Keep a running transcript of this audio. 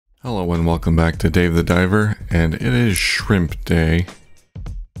Hello and welcome back to Dave the Diver, and it is shrimp day.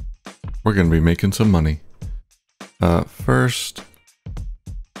 We're going to be making some money. First,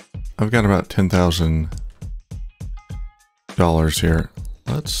 I've got about $10,000 here.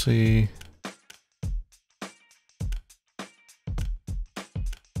 Let's see.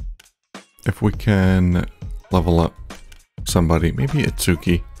 If we can level up somebody, maybe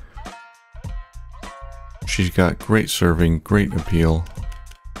Itsuki. She's got great serving, great appeal.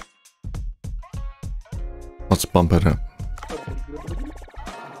 Let's bump it up.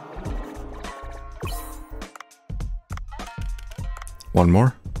 One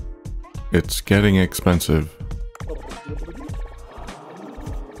more. It's getting expensive.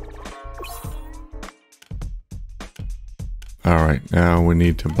 Alright, now we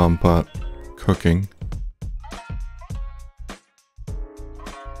need to bump up cooking.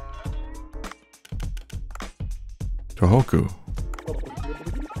 Tohoku.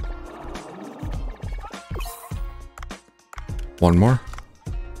 One more.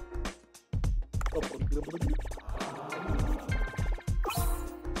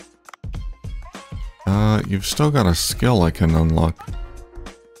 You've still got a skill I can unlock.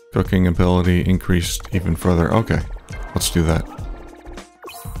 Cooking ability increased even further. Okay, let's do that.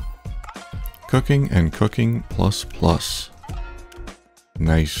 Cooking and cooking plus plus.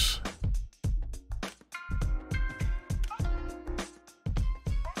 Nice.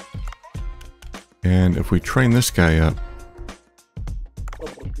 And if we train this guy up,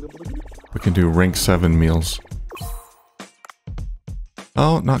 we can do rank 7 meals.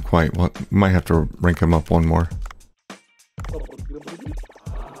 Oh, not quite. Well, might have to rank him up one more.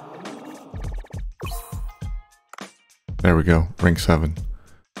 There we go. Rank 7.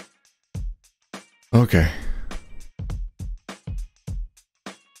 Okay.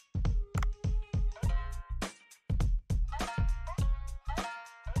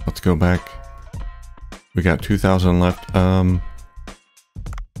 Let's go back. We got 2,000 left. I'm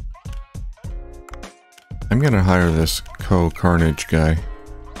gonna hire this Carnage guy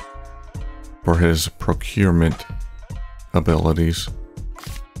for his procurement abilities.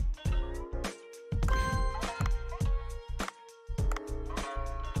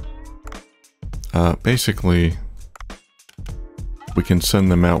 Basically, we can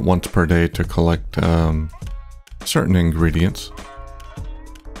send them out once per day to collect certain ingredients.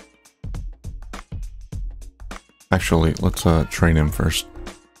 Actually, let's train him first.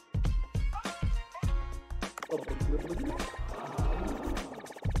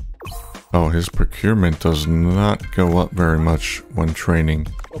 Oh, his procurement does not go up very much when training.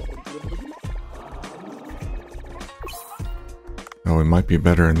 Oh, it might be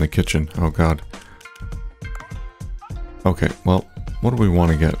better in the kitchen. Oh god. Okay, well, what do we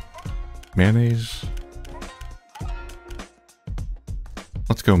want to get? Mayonnaise?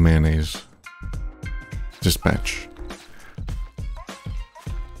 Let's go mayonnaise. Dispatch.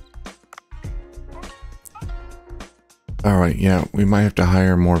 Alright, yeah, we might have to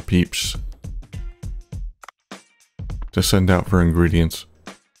hire more peeps to send out for ingredients.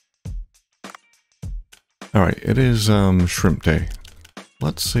 Alright, it is shrimp day.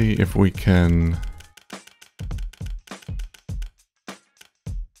 Let's see if we can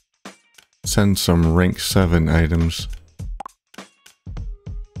send some rank 7 items.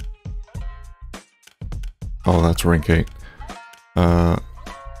 Oh, that's rank 8.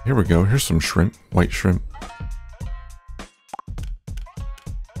 Here we go. Here's some shrimp. White shrimp.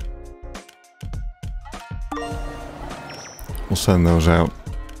 We'll send those out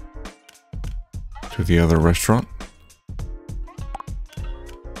to the other restaurant.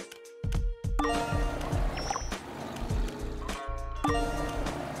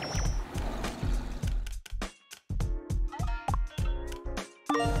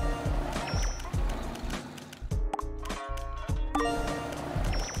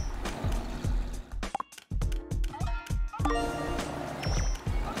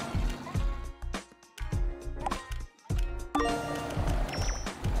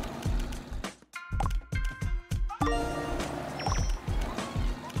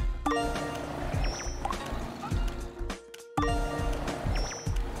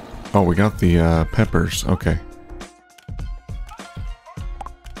 Oh, we got the peppers. Okay.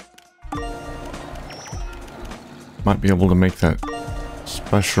 Might be able to make that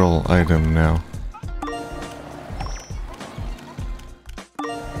special item now.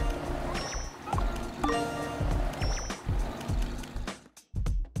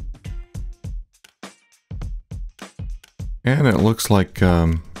 And it looks like,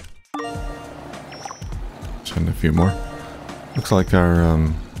 send a few more. Looks like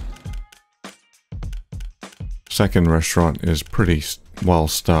our second restaurant is pretty well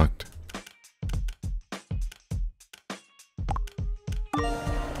stocked.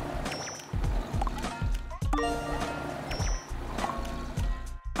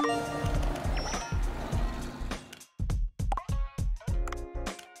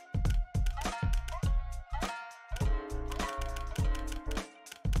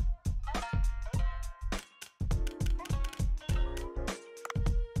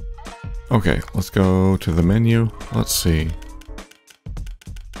 Okay, let's go to the menu. Let's see.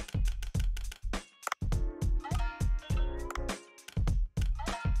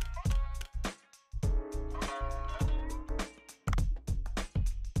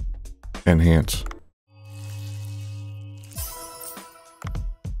 Enhance.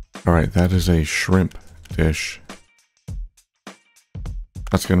 Alright, that is a shrimp dish.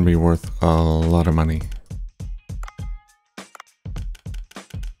 That's going to be worth a lot of money.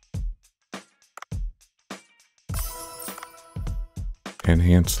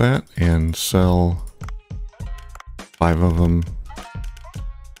 Enhance that and sell 5 of them.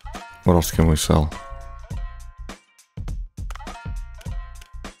 What else can we sell?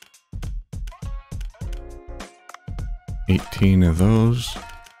 $18 of those.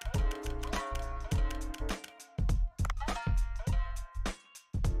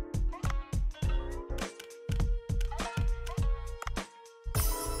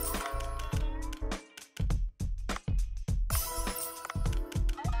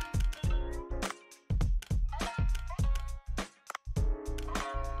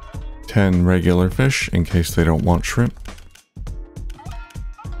 $10 regular fish in case they don't want shrimp.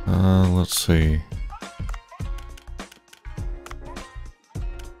 Let's see.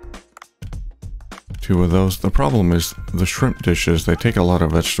 Two of those. The problem is the shrimp dishes, they take a lot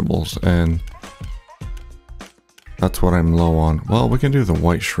of vegetables, and that's what I'm low on. Well, we can do the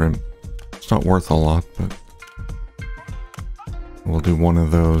white shrimp. It's not worth a lot, but we'll do one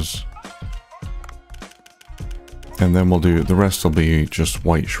of those. And then we'll do, the rest will be just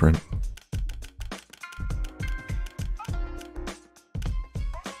white shrimp.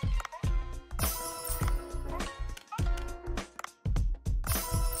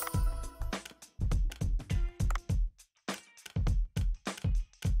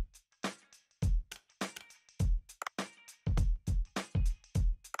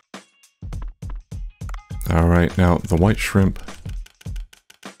 Alright, now the white shrimp.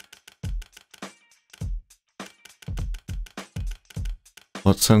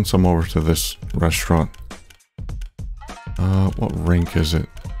 Let's send some over to this restaurant. What rank is it?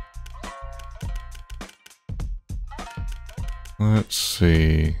 Let's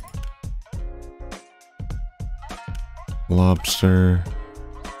see. Lobster.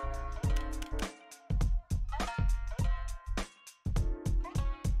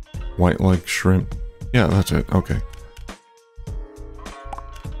 White leg shrimp. Yeah, that's it. Okay.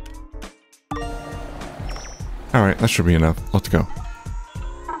 Alright, that should be enough. Let's go.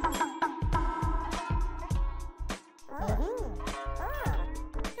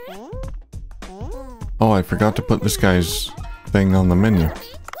 Oh, I forgot to put this guy's thing on the menu.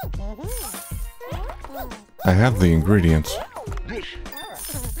 I have the ingredients.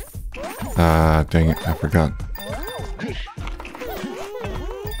 Dang it, I forgot.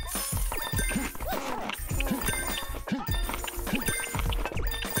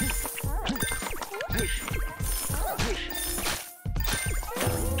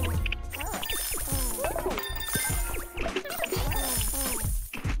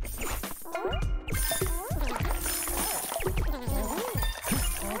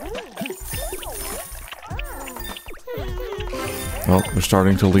 Well, they're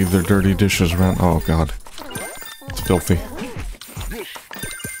starting to leave their dirty dishes around. Oh god. It's filthy.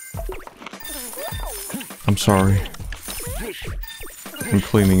 I'm sorry. I'm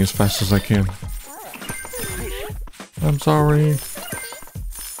cleaning as fast as I can. I'm sorry.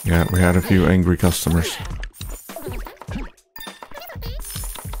 Yeah, we had a few angry customers.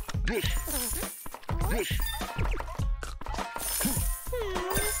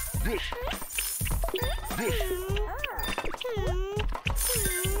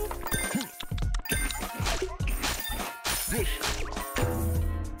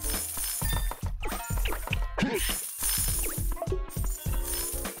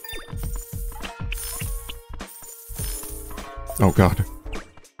 Oh god.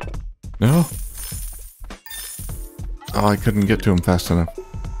 No? Oh, I couldn't get to him fast enough.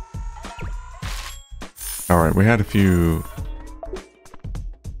 Alright, we had a few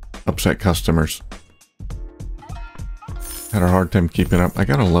upset customers. Had a hard time keeping up. I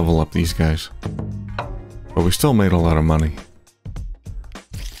gotta level up these guys. But we still made a lot of money.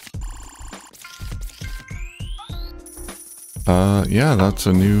 Yeah, that's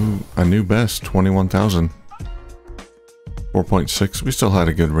a new best, 21,000. 4.6, we still had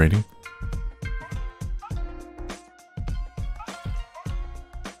a good rating.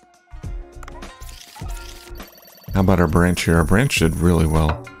 How about our branch here? Our branch did really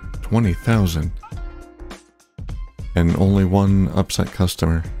well. 20,000. And only one upset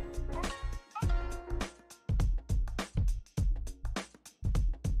customer.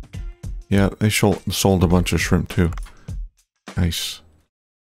 Yeah, they sold a bunch of shrimp too. Nice.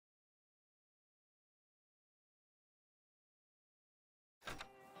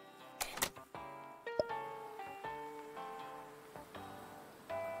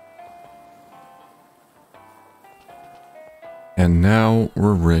 And now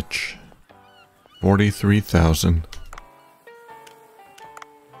we're rich. 43,000.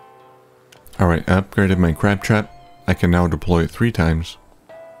 Alright, I upgraded my crab trap. I can now deploy it 3 times.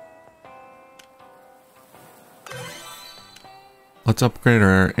 Let's upgrade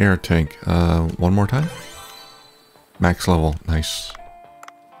our air tank. One more time? Max level. Nice.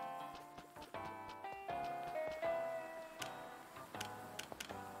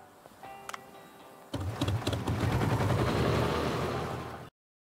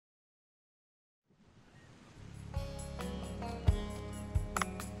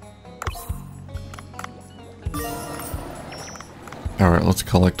 Alright, let's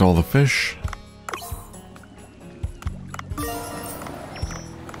collect all the fish.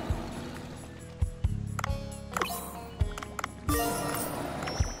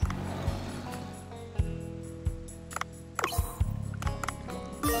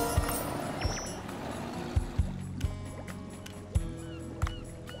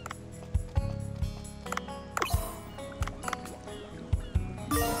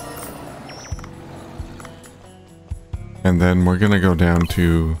 And then we're gonna go down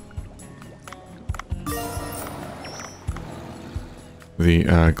to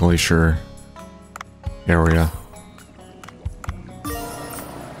the glacier area.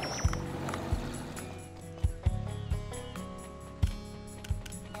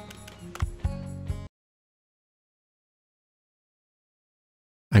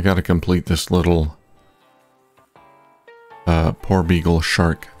 I gotta complete this little poor beagle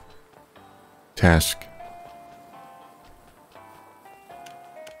shark task.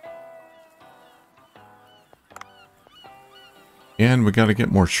 And we gotta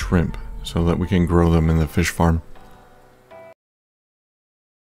get more shrimp so that we can grow them in the fish farm.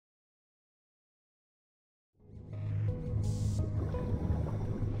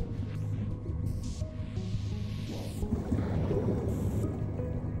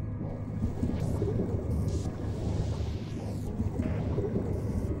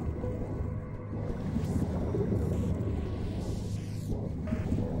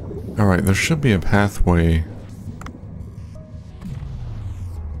 Alright, there should be a pathway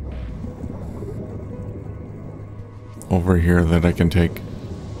over here that I can take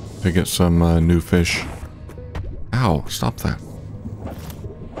to get some new fish. Ow, stop that.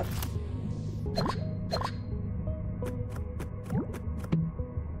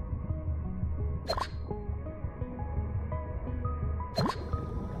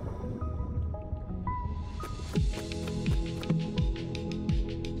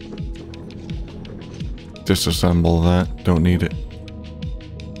 Disassemble that, don't need it.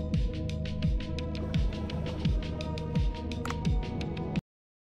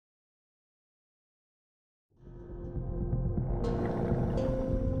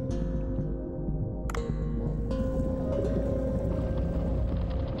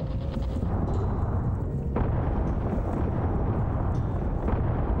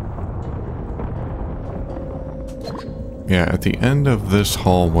 Yeah, at the end of this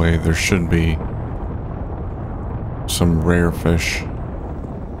hallway there should be some rare fish.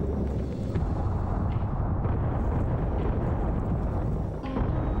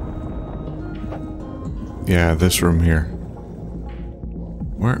 Yeah, this room here.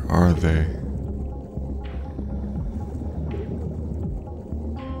 Where are they?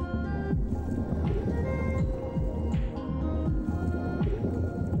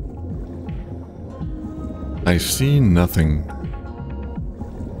 I see nothing.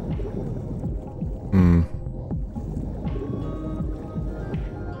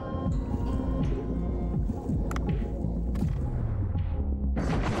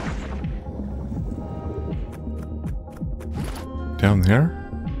 Down there?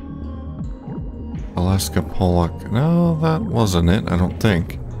 Alaska pollock. No, that wasn't it, I don't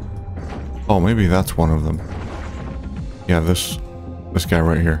think. Oh, maybe that's one of them. Yeah, this guy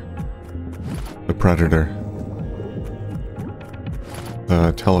right here. The predator.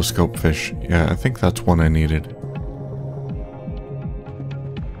 The telescope fish. Yeah, I think that's one I needed.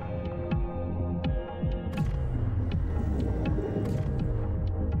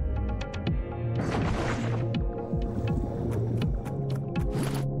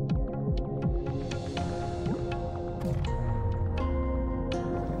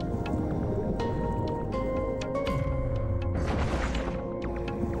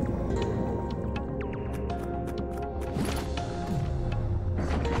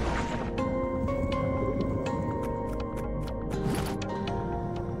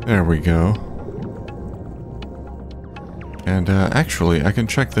 There we go. And actually, I can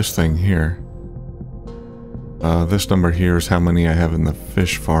check this thing here. This number here is how many I have in the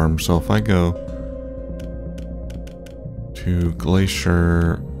fish farm. So if I go to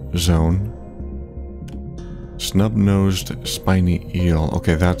Glacier Zone, snub-nosed spiny eel.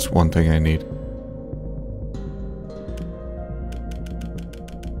 Okay, that's one thing I need.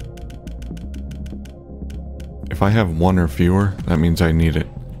 If I have one or fewer, that means I need it.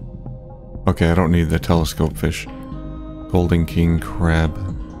 Okay, I don't need the telescope fish. Golden king crab.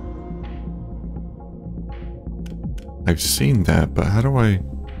 I've seen that, but how do I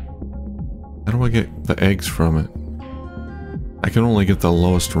get the eggs from it? I can only get the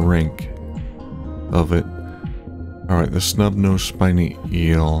lowest rank of it. Alright, the snub-nosed spiny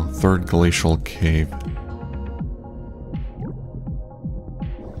eel, 3rd glacial cave.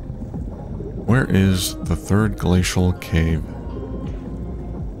 Where is the 3rd glacial cave?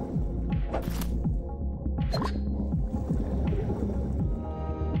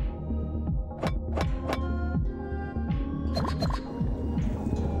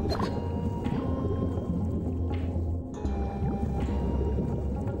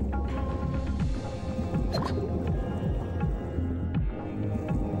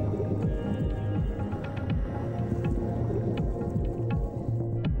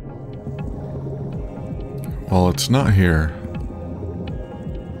 Well, it's not here.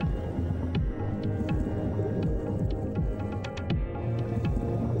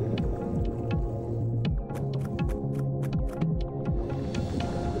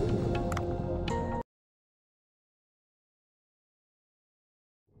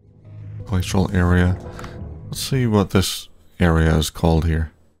 Glacial area. Let's see what this area is called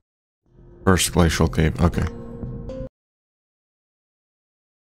here. 1st glacial cave. Okay.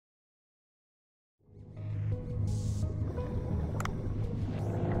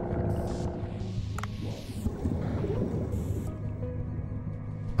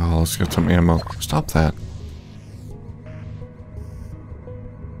 Oh, let's get some ammo. Stop that.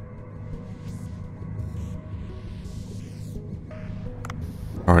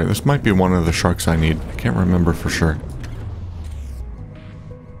 Alright, this might be one of the sharks I need. I can't remember for sure.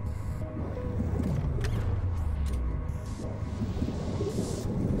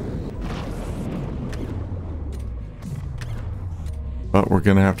 But we're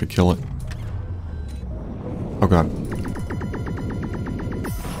gonna have to kill it. Oh god.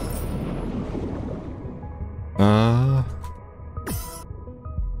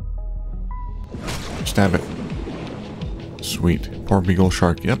 Stab it. Sweet. Poor beagle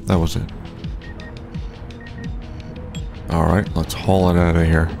shark. Yep, that was it. Alright, let's haul it out of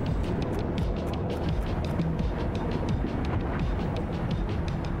here.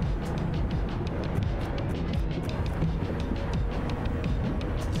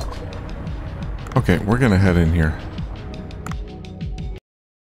 Okay, we're gonna head in here.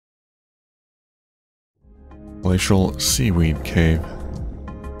 Glacial seaweed cave.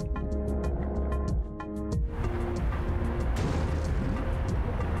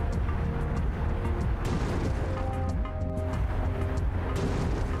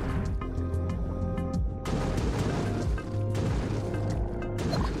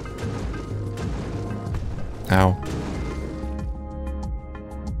 Ow.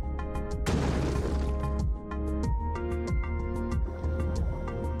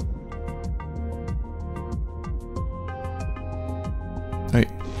 Hey.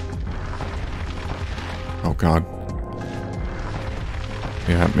 Oh god.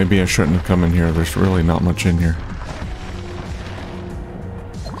 Yeah, maybe I shouldn't have come in here. There's really not much in here.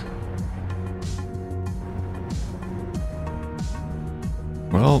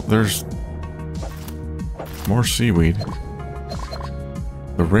 Well, there's more seaweed.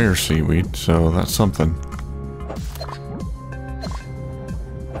 The rare seaweed, so that's something.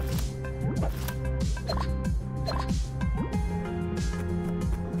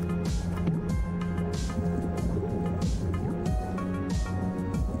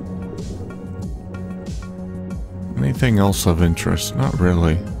 Anything else of interest? Not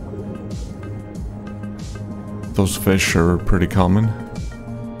really. Those fish are pretty common.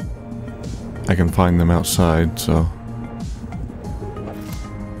 I can find them outside, so...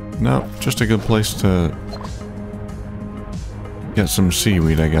 No, just a good place to get some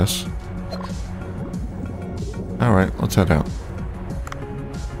seaweed, I guess. Alright, let's head out.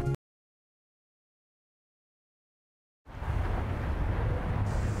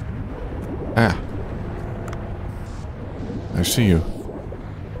 Ah. I see you.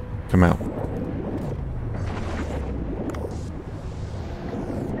 Come out.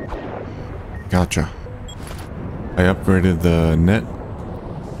 Gotcha. I upgraded the net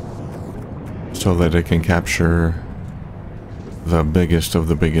so that it can capture the biggest of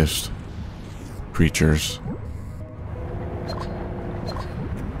the biggest creatures.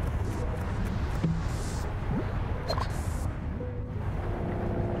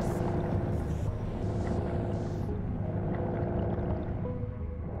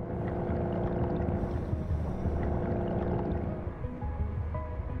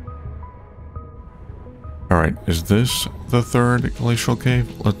 Alright, is this the third glacial cave?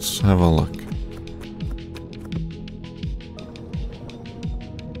 Let's have a look.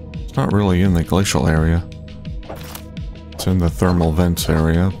 It's not really in the glacial area. It's in the thermal vents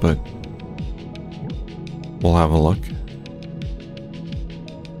area, but we'll have a look.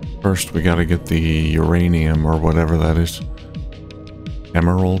 First, we gotta get the uranium or whatever that is.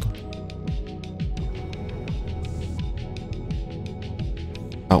 Emerald.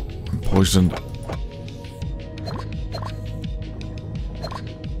 Oh, I'm poisoned.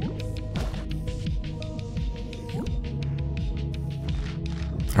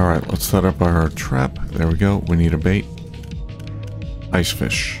 Alright, let's set up our trap. There we go. We need a bait. Ice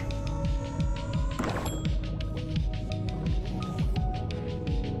fish.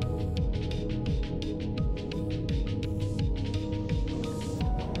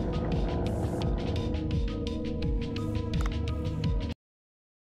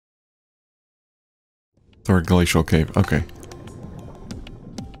 Third glacial cave. Okay.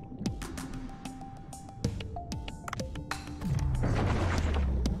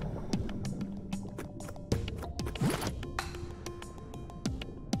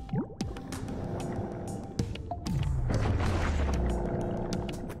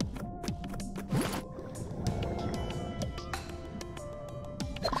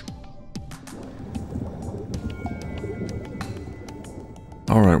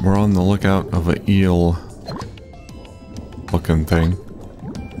 Alright, we're on the lookout of an eel looking thing.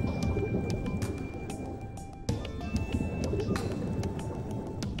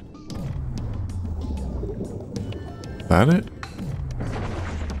 That it?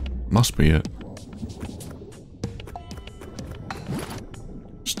 Must be it.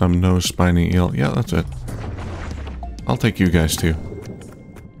 Snub-nosed spiny eel. Yeah, that's it. I'll take you guys too.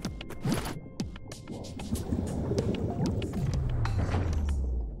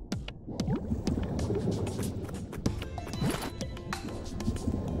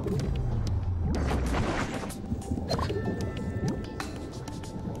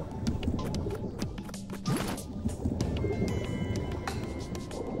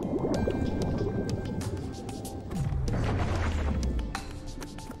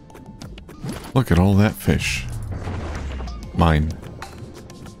 Look at all that fish. Mine.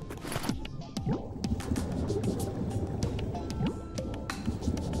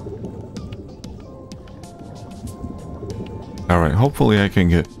 Alright, hopefully I can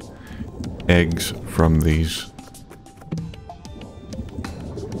get eggs from these.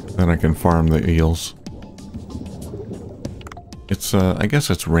 Then I can farm the eels. It's, I guess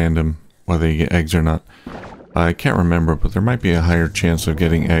it's random whether you get eggs or not. I can't remember, but there might be a higher chance of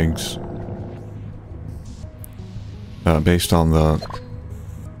getting eggs. Based on the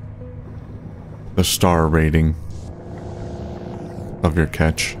star rating of your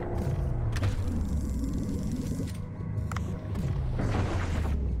catch.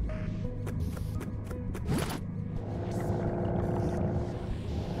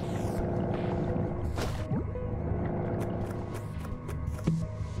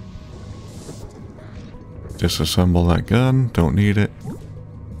 Disassemble that gun, don't need it.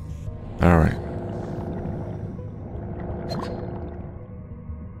 Alright.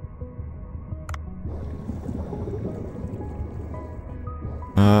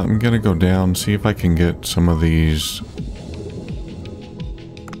 I'm gonna go down, see if I can get some of these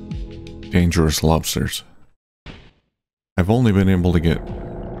dangerous lobsters. I've only been able to get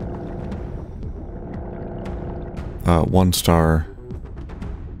 1-star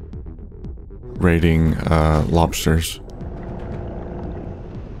rating lobsters.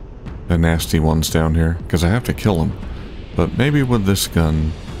 The nasty ones down here, because I have to kill them. But maybe with this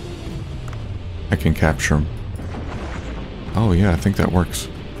gun, I can capture them. Oh yeah, I think that works.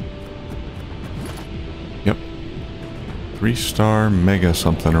 Yep. 3-star mega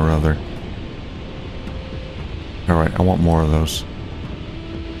something or other. Alright, I want more of those.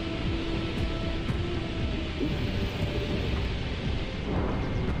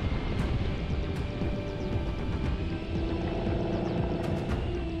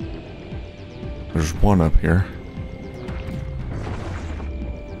 There's one up here.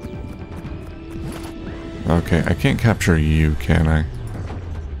 Okay, I can't capture you, can I?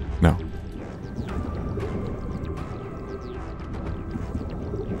 No.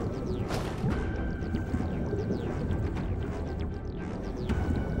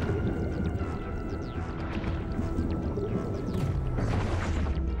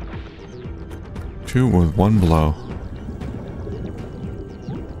 Two with one blow.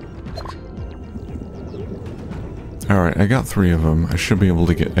 Alright, I got 3 of them. I should be able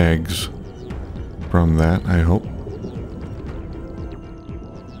to get eggs from that, I hope.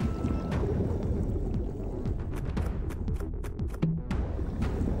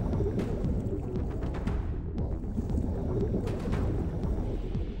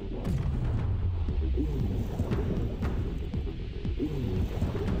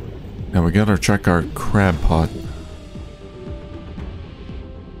 Now we gotta check our crab pot.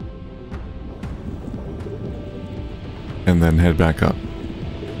 And then head back up.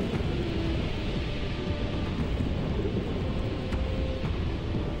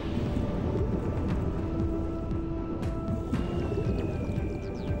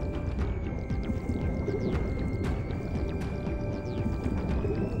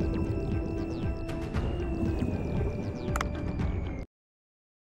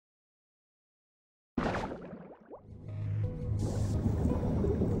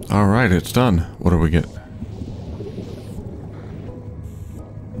 Alright, it's done. What do we get?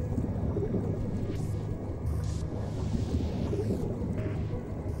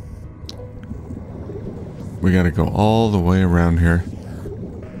 We gotta go all the way around here.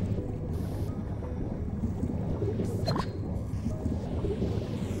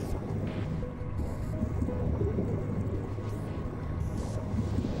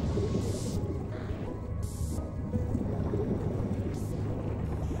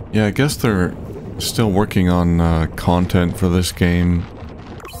 Yeah, I guess they're still working on content for this game.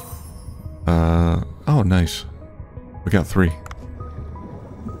 Oh, nice. We got 3.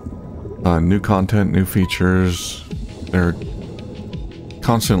 New content, new features. They're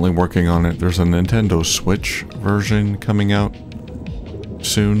constantly working on it. There's a Nintendo Switch version coming out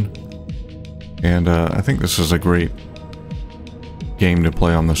soon. And I think this is a great game to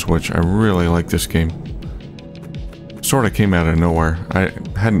play on the Switch. I really like this game. Sort of came out of nowhere. I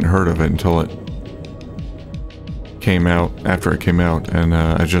hadn't heard of it until it came out, after it came out, and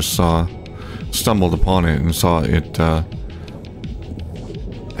I just stumbled upon it and saw it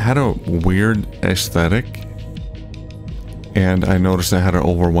had a weird aesthetic, and I noticed it had an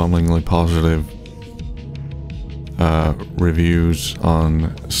overwhelmingly positive reviews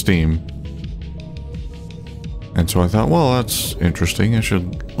on Steam. And so I thought, well, that's interesting, I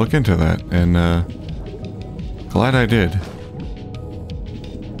should look into that, and glad I did.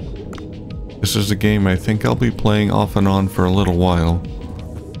 This is a game I think I'll be playing off and on for a little while.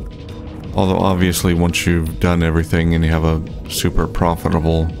 Although obviously once you've done everything and you have a super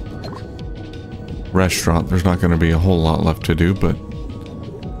profitable restaurant, there's not going to be a whole lot left to do, but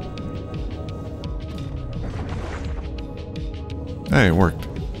hey, it worked.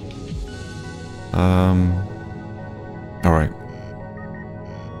 Alright.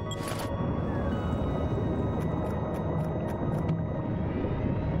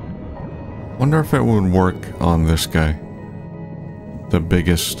 Wonder if it would work on this guy. The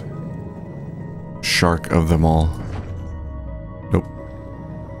biggest shark of them all. Nope.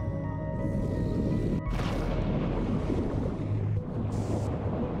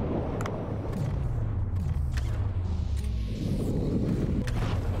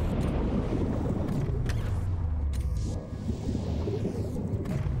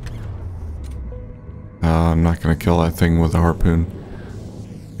 I'm not gonna kill that thing with a harpoon.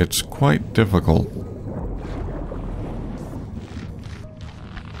 It's quite difficult.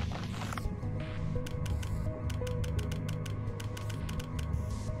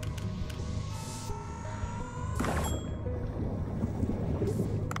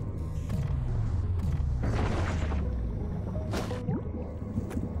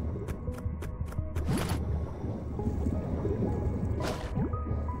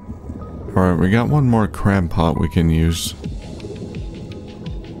 Alright, we got one more crab pot we can use.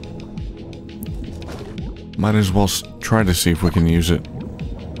 Might as well try to see if we can use it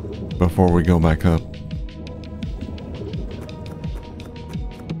before we go back up.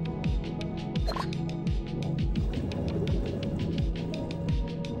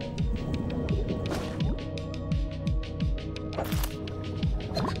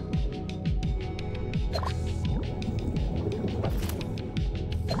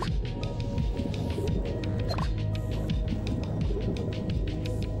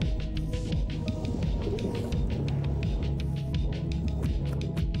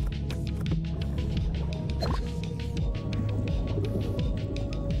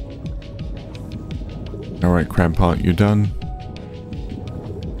 Alright, crab pot, you done?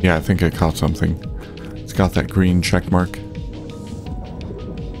 Yeah, I think I caught something. It's got that green check mark.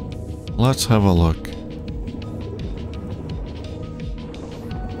 Let's have a look.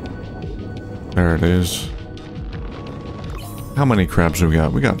 There it is. How many crabs we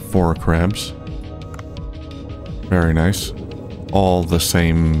got? We got 4 crabs. Very nice. All the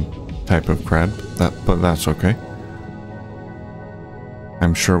same type of crab, but that's okay.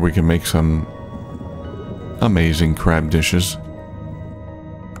 I'm sure we can make some amazing crab dishes.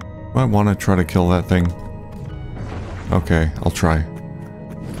 Do I want to try to kill that thing? Okay, I'll try.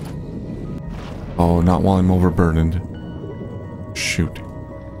 Oh, not while I'm overburdened. Shoot.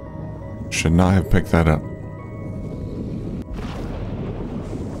 Should not have picked that up.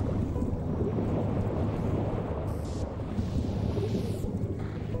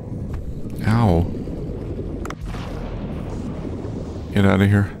 Ow. Get out of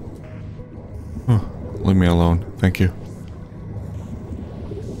here. Oh, leave me alone. Thank you.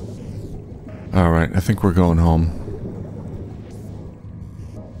 Alright, I think we're going home.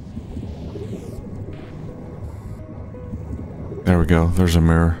 There we go. There's a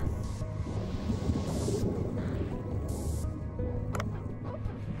mirror.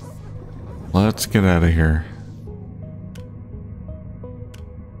 Let's get out of here.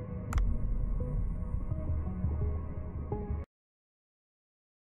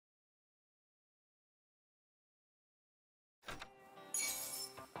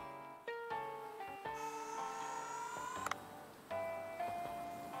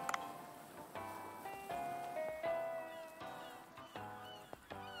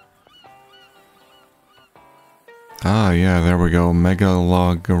 Ah, yeah, there we go.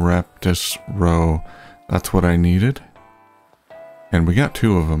 Megalogoraptus roe. That's what I needed. And we got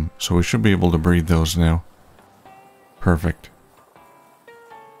 2 of them, so we should be able to breed those now. Perfect.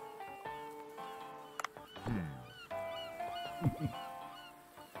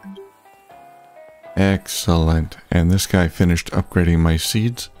 Excellent. And this guy finished upgrading my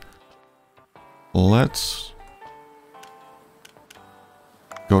seeds. Let's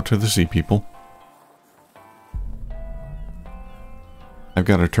go to the sea people. I've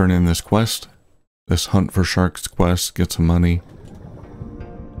got to turn in this quest. This hunt for sharks quest, get some money.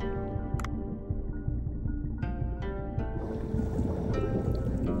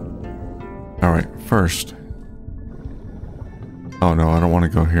 Alright, first. Oh no, I don't want to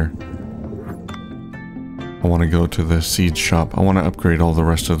go here. I want to go to the seed shop. I want to upgrade all the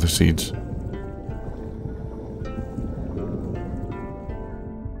rest of the seeds.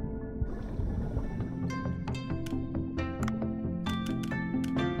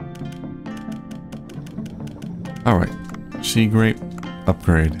 Alright, sea grape,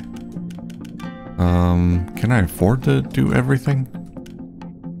 upgrade. Can I afford to do everything?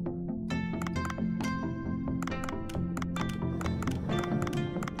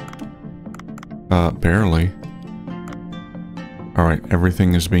 Barely. Alright,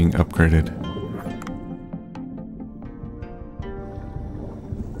 everything is being upgraded.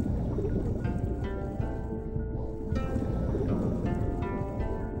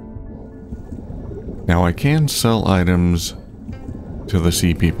 Now I can sell items to the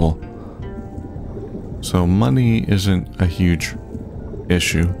sea people, so money isn't a huge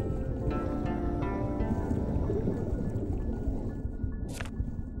issue.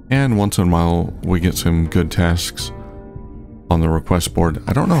 And once in a while we get some good tasks on the request board.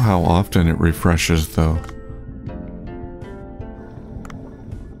 I don't know how often it refreshes though.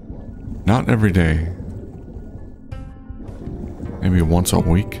 Not every day. Maybe once a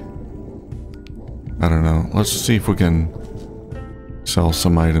week? I don't know. Let's see if we can sell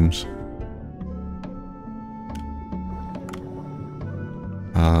some items.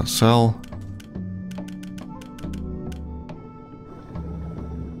 Sell.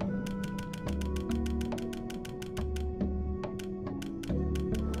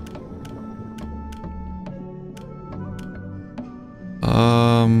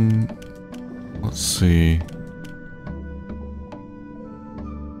 Let's see.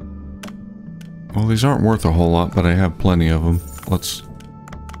 Well, these aren't worth a whole lot, but I have plenty of them. Let's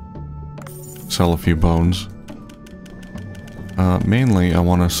sell a few bones. Mainly, I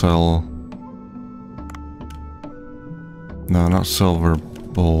want to sell... No, not silver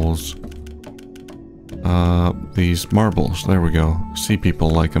bowls. These marbles. There we go. Sea people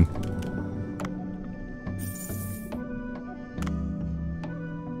like them.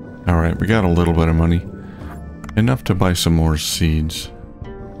 Alright, we got a little bit of money. Enough to buy some more seeds.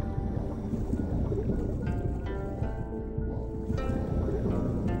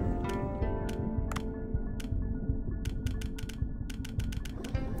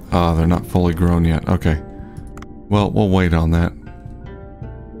 Ah, they're not fully grown yet. Okay. Well, we'll wait on that.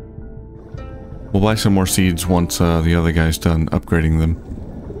 We'll buy some more seeds once the other guy's done upgrading them.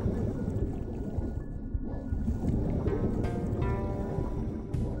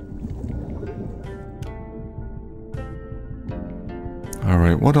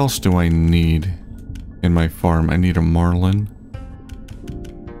 what else do I need in my farm? I need a marlin.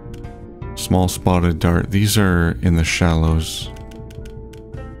 Small spotted dart. These are in the shallows.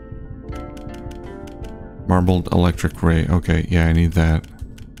 Marbled electric ray. Okay, yeah, I need that.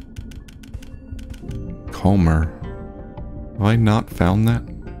 Comber. Have I not found that?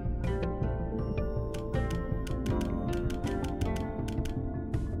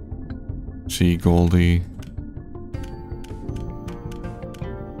 Sea Goldie.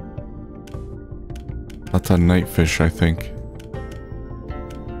 That's a nightfish, I think.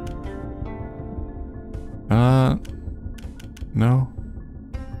 No.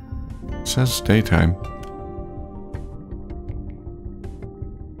 It says daytime.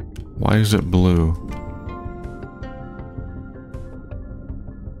 Why is it blue?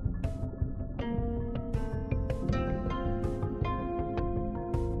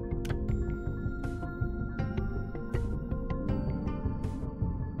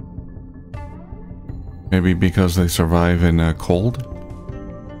 Maybe because they survive in cold?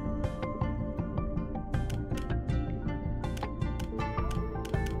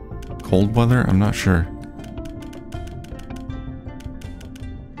 Cold weather? I'm not sure.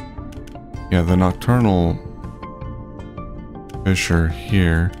 Yeah, the nocturnal fish are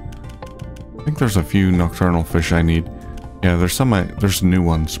here. I think there's a few nocturnal fish I need. Yeah, there's new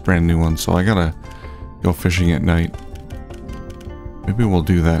ones, brand new ones, so I gotta go fishing at night. Maybe we'll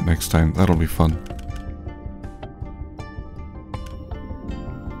do that next time. That'll be fun.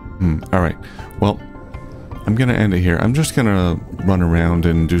 Alright, well, I'm gonna end it here. I'm just gonna run around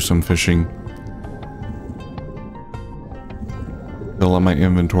and do some fishing. Fill up my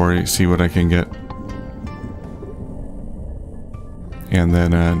inventory, see what I can get. And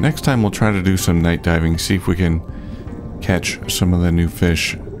then next time we'll try to do some night diving, see if we can catch some of the new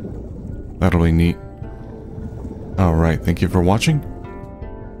fish. That'll be neat. Alright, thank you for watching,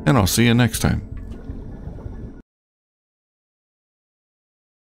 and I'll see you next time.